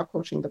started now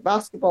coaching the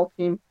basketball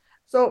team.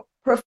 So,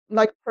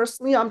 like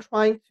personally, I'm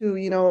trying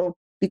to,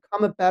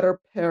 become a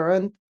better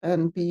parent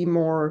and be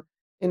more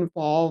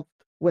involved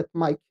with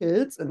my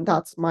kids. And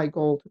that's my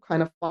goal, to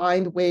kind of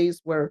find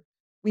ways where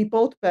we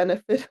both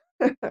benefit.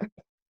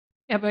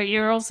 Yeah, but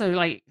you're also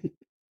like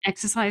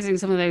exercising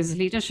some of those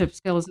leadership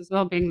skills as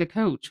well, being the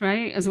coach,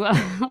 right? As well.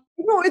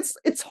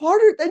 It's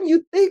harder than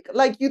you think.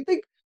 Like you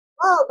think,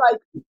 wow,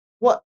 like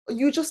what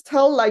you just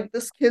tell like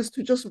this kids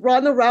to just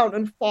run around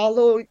and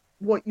follow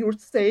what you're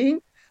saying.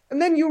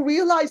 And then you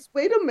realize,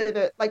 wait a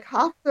minute, like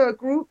half the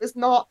group is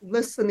not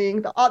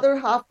listening, the other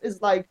half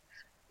is like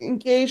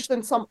engaged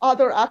in some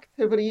other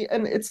activity.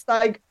 And it's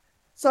like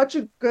such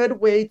a good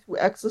way to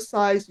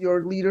exercise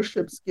your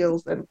leadership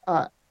skills. And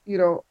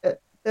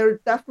they're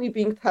definitely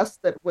being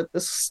tested with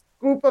this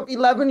group of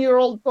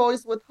 11-year-old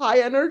boys with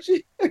high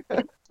energy.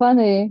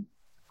 Funny.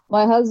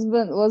 My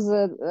husband was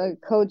a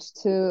coach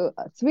to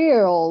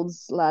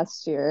 3-year-olds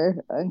last year,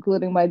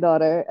 including my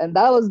daughter, and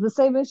that was the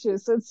same issue.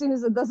 So it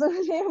seems it doesn't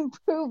really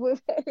improve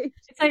with age.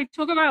 It's like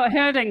talk about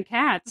herding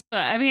cats, but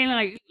I mean,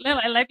 like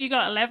you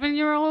got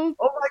 11-year-old.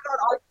 Oh my God,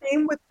 I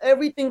came with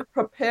everything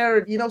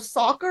prepared.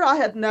 Soccer I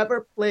had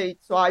never played,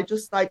 so I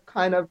just like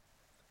kind of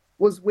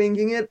was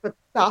winging it. But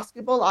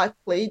basketball I've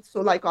played, so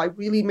like I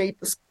really made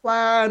this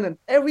plan and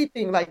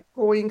everything, like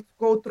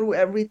go through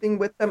everything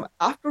with them.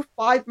 After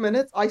 5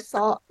 minutes, I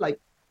saw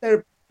like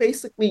they're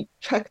basically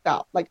checked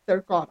out, like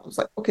they're gone. I was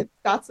like, okay,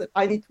 that's it.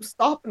 I need to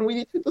stop and we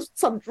need to do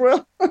some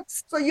drills.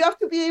 So you have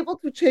to be able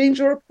to change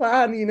your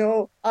plan,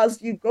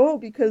 as you go,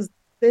 because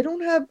they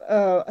don't have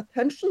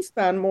attention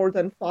span more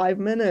than 5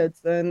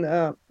 minutes. And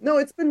no,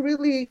 it's been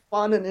really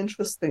fun and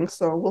interesting.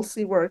 So we'll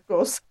see where it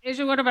goes.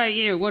 Asia, what about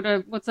you?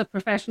 What's a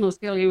professional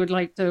skill you would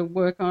like to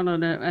work on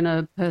and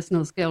a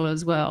personal skill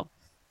as well?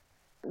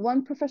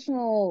 One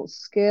professional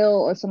skill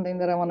or something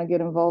that I want to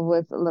get involved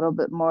with a little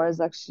bit more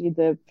is actually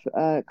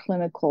the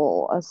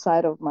clinical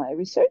side of my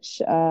research.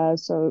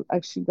 So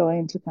actually going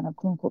into kind of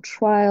clinical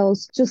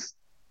trials, just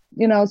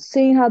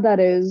seeing how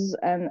that is,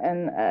 and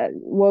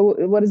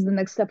what is the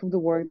next step of the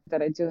work that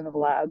I do in the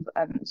lab,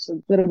 and so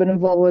a little bit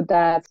involved with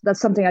that. That's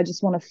something I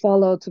just want to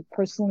follow to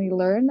personally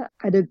learn.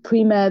 I did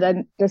pre-med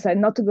and decided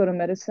not to go to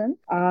medicine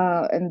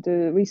and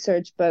do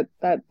research, but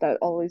that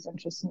always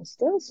interests me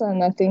still. So,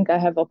 and I think I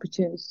have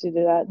opportunities to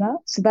do that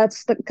now. So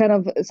that's the kind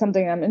of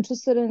something I'm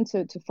interested in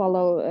to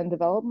follow and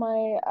develop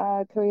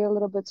my career a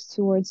little bit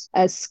towards.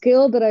 A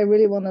skill that I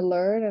really want to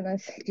learn, and I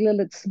think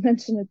Lilith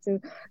mentioned it too,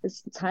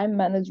 is time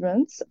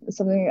management.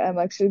 Something I've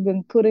actually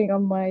been putting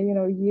on my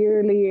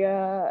yearly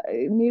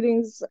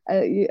meetings,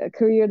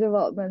 career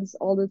developments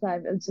all the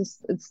time.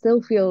 It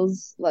still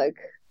feels like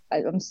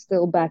I'm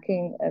still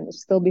backing and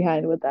still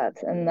behind with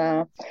that, and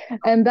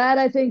that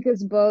I think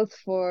is both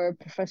for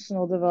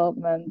professional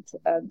development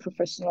and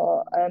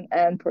professional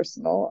and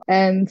personal,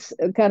 and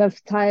kind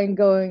of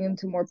going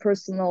into more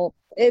personal.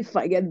 If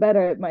I get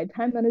better at my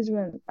time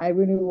management, I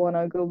really want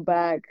to go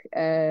back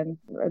and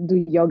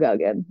do yoga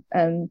again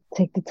and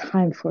take the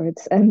time for it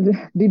and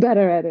be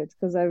better at it,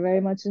 because I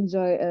very much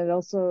enjoy it, and it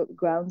also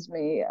grounds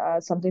me.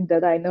 Something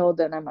that I know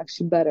that I'm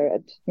actually better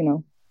at,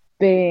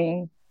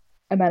 being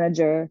a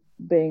manager,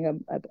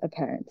 being a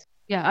parent.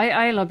 Yeah,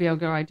 I love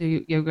yoga. I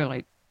do yoga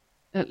like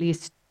at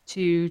least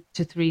 2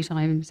 to 3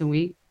 times a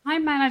week.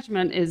 Time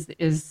management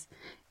is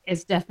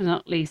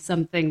definitely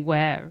something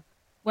where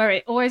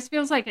it always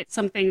feels like it's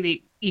something that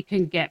you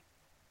can get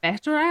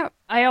better at.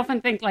 I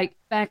often think like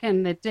back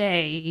in the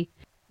day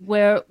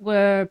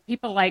where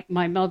people like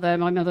my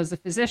mother's a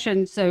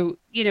physician, so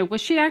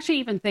was she actually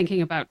even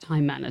thinking about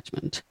time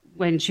management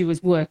when she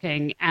was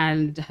working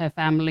and her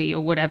family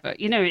or whatever?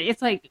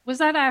 It's like, was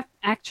that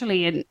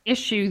actually an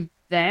issue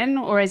then,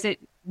 or is it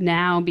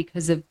now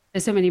because of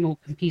there's so many more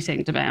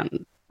competing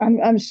demands?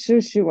 I'm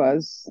sure she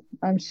was.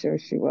 I'm sure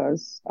she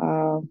was.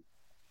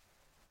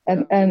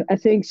 And I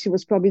think she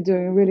was probably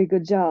doing a really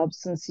good job,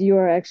 since you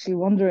are actually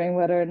wondering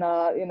whether or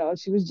not,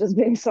 she was just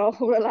being so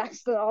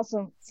relaxed and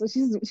awesome. So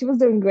she was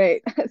doing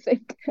great, I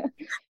think.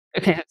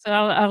 Okay, so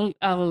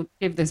I'll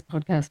give this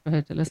podcast for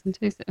her to listen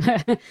to. So.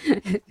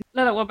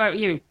 Lila, what about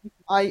you?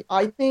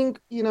 I think,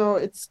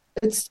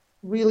 it's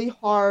really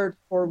hard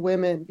for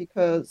women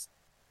because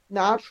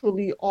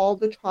naturally all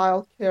the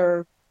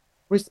childcare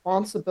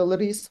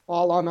responsibilities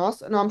fall on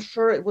us. And I'm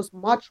sure it was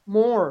much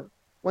more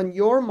when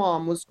your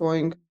mom was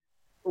going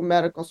through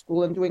medical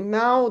school and doing.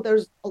 Now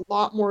there's a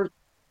lot more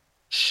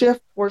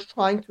shift. We're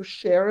trying to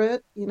share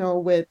it,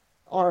 with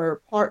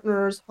our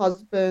partners,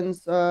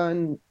 husbands,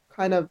 and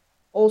kind of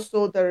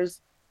also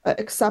there's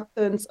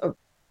acceptance of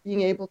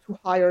being able to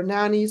hire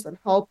nannies and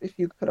help if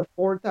you could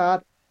afford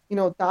that.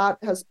 That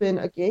has been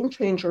a game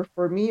changer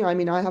for me. I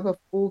mean, I have a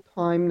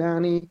full-time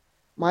nanny.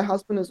 My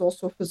husband is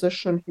also a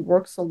physician. He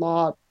works a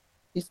lot.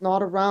 He's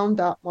not around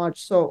that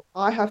much. So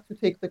I have to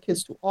take the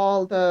kids to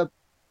all the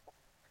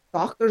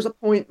doctor's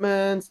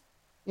appointments,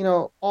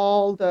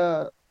 all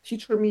the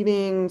teacher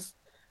meetings,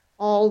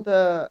 all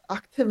the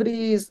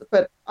activities.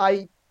 But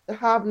I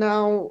have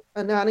now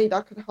a nanny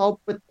that can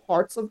help with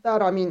parts of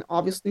that. I mean,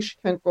 obviously, she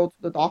can't go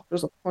to the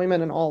doctor's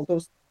appointment and all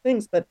those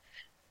things, but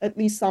at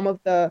least some of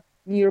the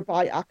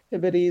nearby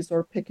activities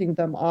or picking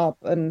them up.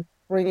 And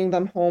bringing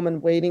them home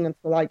and waiting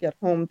until I get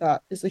home,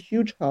 that is a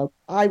huge help.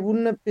 I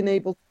wouldn't have been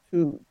able to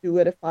do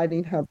it if I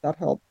didn't have that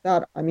help.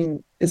 That, I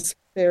mean, is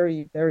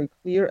very, very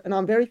clear. And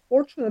I'm very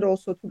fortunate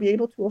also to be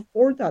able to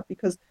afford that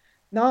because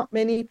not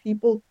many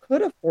people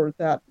could afford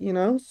that, you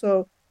know?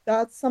 So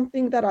that's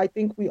something that I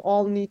think we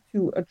all need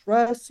to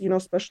address, you know,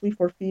 especially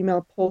for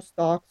female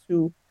postdocs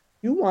who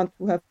do want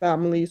to have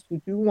families,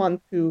 who do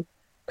want to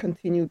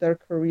continue their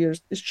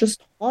careers. It's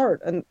just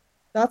hard. And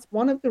that's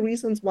one of the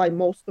reasons why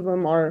most of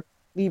them are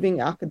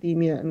leaving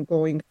academia and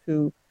going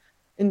to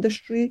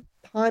industry.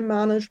 Time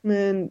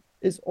management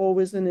is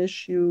always an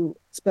issue,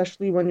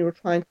 especially when you're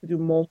trying to do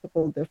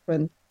multiple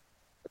different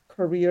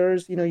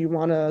careers. You know, you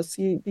want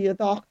to be a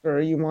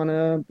doctor, you want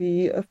to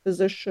be a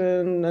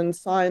physician and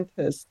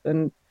scientist,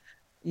 and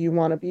you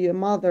want to be a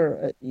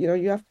mother. You know,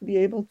 you have to be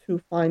able to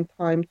find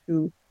time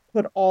to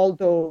put all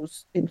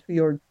those into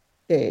your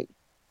day.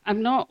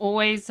 I'm not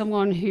always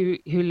someone who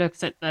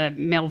looks at the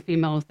male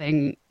female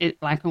thing in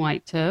black and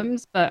white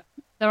terms, but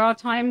there are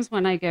times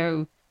when I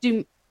go,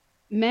 do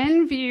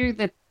men view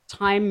the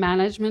time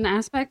management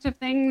aspect of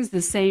things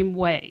the same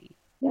way?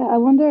 Yeah, I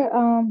wonder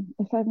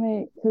if I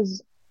may,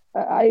 because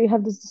I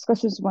have these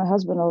discussions with my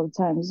husband all the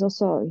time.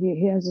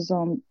 He has his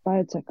own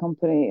biotech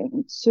company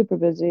and it's super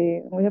busy.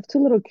 And we have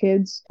two little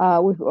kids. We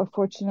are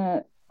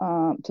fortunate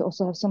to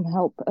also have some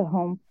help at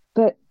home.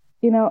 But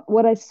you know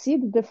what I see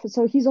the difference.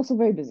 So he's also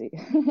very busy,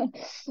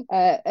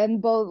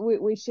 and both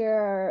we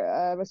share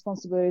our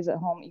responsibilities at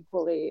home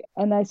equally.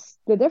 And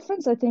the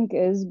difference I think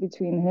is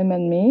between him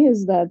and me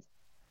is that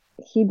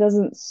he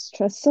doesn't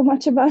stress so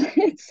much about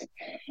it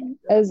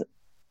as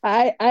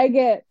I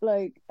get.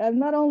 Like I'm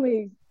not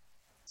only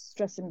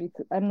stressing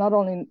because I'm not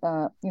only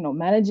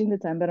managing the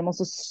time, but I'm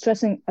also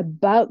stressing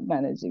about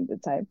managing the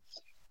time.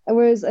 And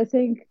whereas I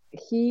think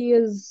he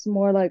is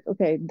more like,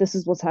 okay, this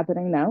is what's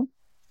happening now.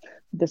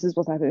 This is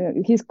what's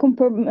happening. He's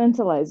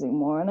compartmentalizing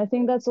more, and I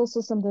think that's also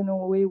something that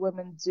we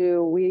women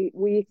do.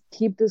 We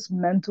keep this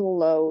mental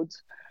load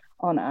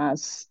on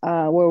us,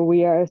 where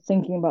we are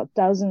thinking about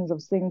thousands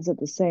of things at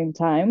the same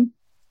time,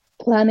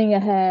 planning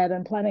ahead,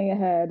 and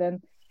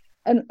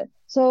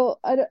so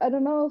I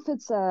don't know if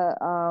it's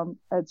a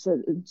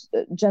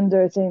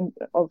gender thing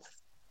of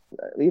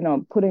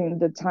putting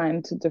the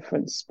time to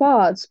different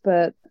spots,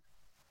 but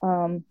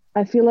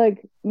I feel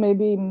like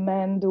maybe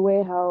men, the way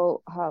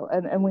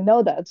and we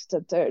know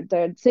that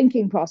their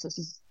thinking process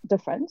is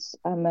different.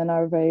 And men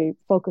are very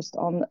focused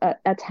on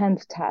at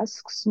hand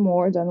tasks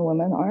more than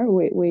women are.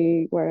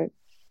 We're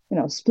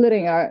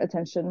splitting our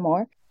attention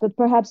more, but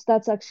perhaps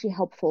that's actually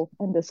helpful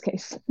in this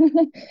case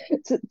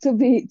to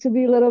be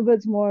a little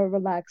bit more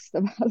relaxed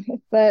about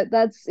it. But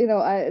that's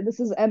this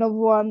is N of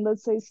one,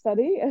 let's say,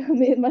 study,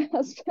 me and my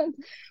husband.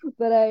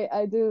 But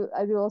I do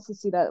also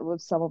see that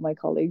with some of my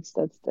colleagues,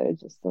 that they're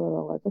just a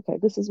little like, okay,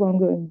 this is what I'm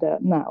doing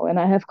now. And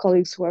I have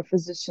colleagues who are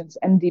physicians,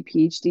 MD,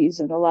 PhDs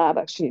in the lab.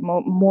 Actually,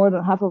 more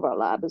than half of our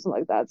lab is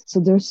like that. So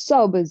they're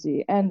so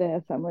busy and they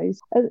have families.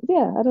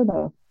 Yeah, I don't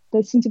know,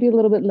 they seem to be a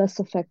little bit less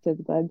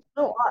affected by.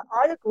 No,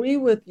 I agree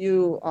with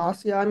you,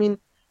 Asia. I mean,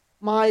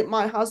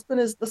 my husband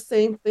is the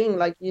same thing.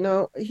 Like, you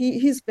know,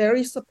 he's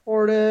very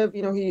supportive.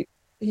 You know, he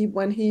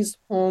when he's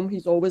home,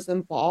 he's always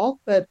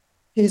involved, but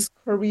his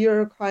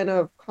career kind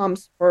of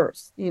comes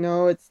first. You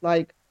know, it's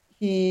like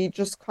he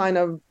just kind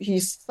of he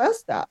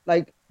says that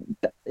like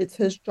it's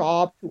his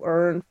job to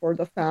earn for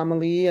the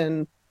family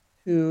and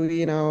to,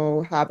 you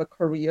know, have a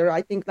career.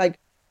 I think like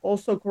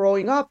also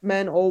growing up,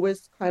 men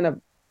always kind of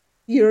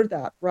hear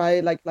that,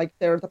 right? Like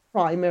they're the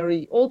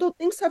primary, although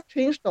things have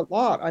changed a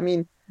lot. I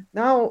mean,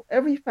 now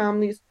every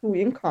family is two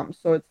incomes.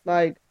 So it's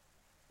like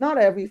not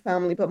every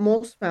family, but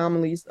most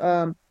families.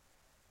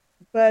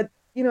 But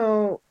you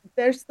know,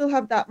 they still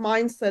have that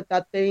mindset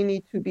that they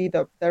need to be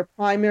their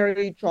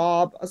primary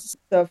job as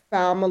the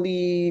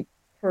family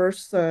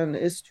person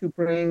is to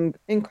bring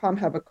income,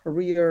 have a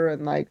career,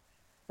 and like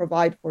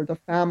provide for the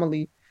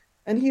family.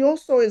 And he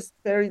also is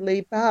very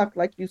laid back,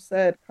 like you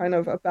said, kind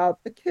of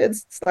about the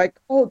kids. It's like,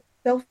 oh,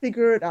 they'll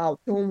figure it out.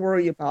 Don't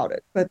worry about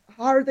it. But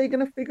how are they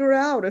going to figure it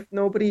out if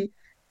nobody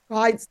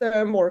guides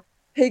them or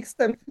takes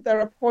them to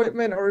their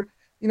appointment or,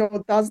 you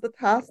know, does the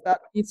task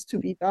that needs to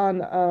be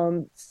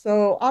done?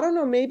 So I don't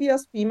know, maybe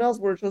as females,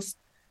 we're just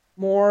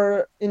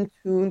more in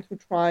tune to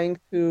trying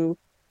to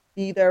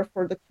be there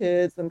for the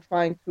kids and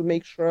trying to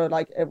make sure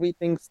like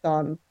everything's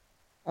done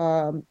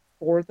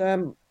for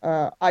them.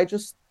 I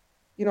just,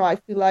 you know, I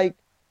feel like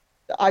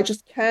I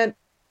just can't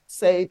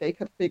say they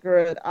could figure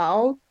it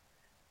out.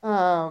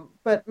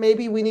 But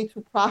maybe we need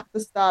to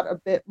practice that a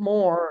bit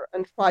more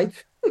and try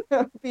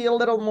to be a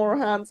little more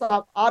hands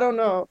up. I don't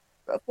know.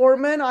 For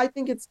men, I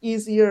think it's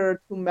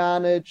easier to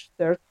manage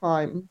their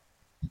time.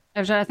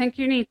 Evja, I think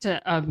you need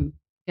to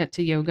get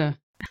to yoga.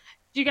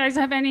 Do you guys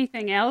have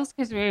anything else?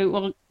 Because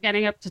we're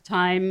getting up to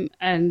time.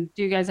 And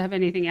do you guys have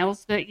anything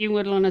else that you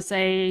would want to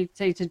say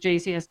to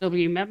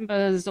JCSW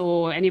members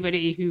or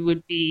anybody who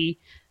would be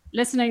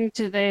listening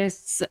to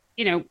this,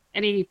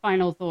 any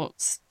final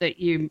thoughts that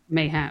you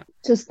may have?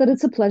 Just that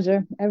it's a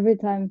pleasure every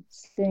time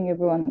seeing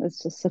everyone.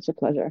 It's just such a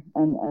pleasure,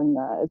 and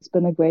it's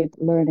been a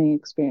great learning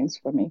experience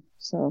for me.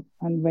 So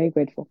I'm very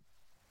grateful.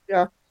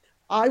 Yeah,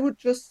 I would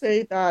just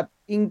say that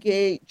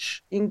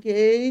engage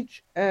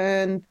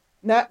and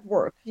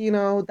network.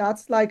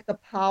 That's like the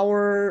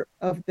power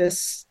of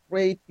this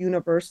great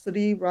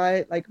university,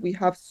 right? Like we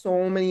have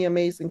so many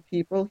amazing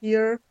people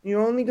here.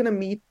 You're only going to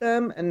meet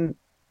them and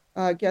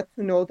get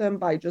to know them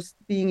by just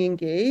being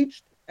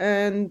engaged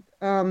and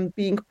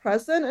being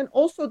present and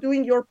also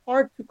doing your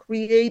part to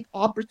create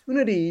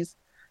opportunities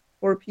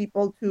for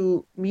people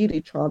to meet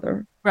each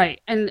other.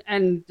 Right. And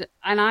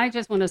I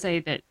just want to say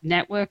that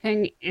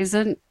networking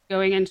isn't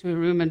going into a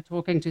room and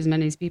talking to as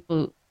many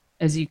people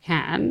as you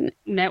can.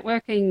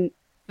 Networking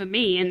for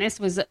me, and this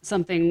was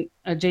something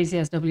a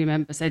JCSW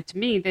member said to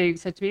me, they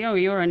said to me, "Oh,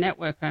 you're a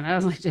networker." And I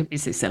was like, "Don't be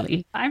so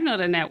silly. I'm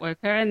not a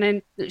networker." And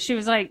then she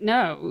was like,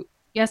 "No,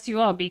 yes, you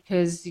are,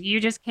 because you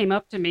just came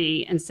up to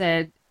me and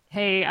said,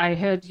 'Hey, I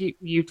heard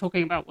you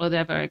talking about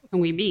whatever. Can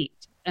we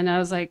meet?'" And I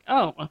was like,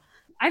 "Oh,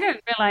 I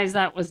didn't realize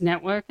that was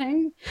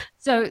networking."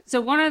 So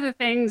one of the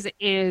things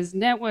is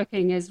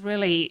networking is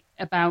really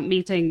about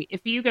meeting.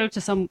 If you go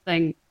to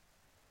something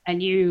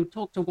and you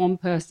talk to one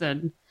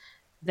person,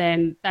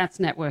 then that's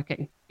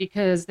networking.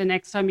 Because the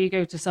next time you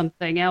go to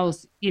something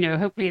else,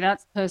 hopefully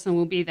that person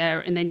will be there.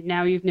 And then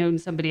now you've known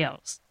somebody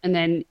else. And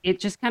then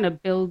it just kind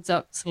of builds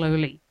up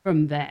slowly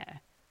from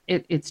there.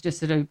 It's just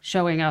sort of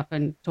showing up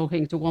and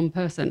talking to one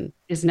person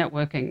is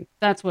networking.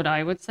 That's what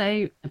I would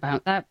say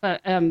about that.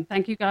 But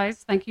thank you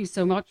guys. Thank you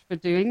so much for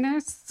doing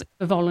this,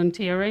 for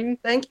volunteering.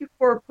 Thank you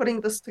for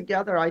putting this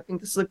together. I think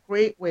this is a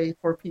great way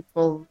for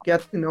people to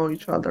get to know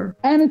each other.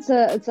 And it's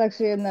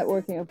actually a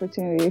networking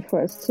opportunity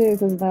for us too,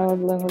 because now I've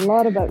learned a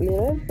lot about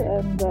Lirid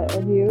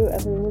and you,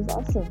 and it was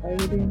awesome. I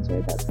really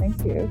enjoyed that.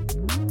 Thank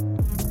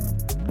you.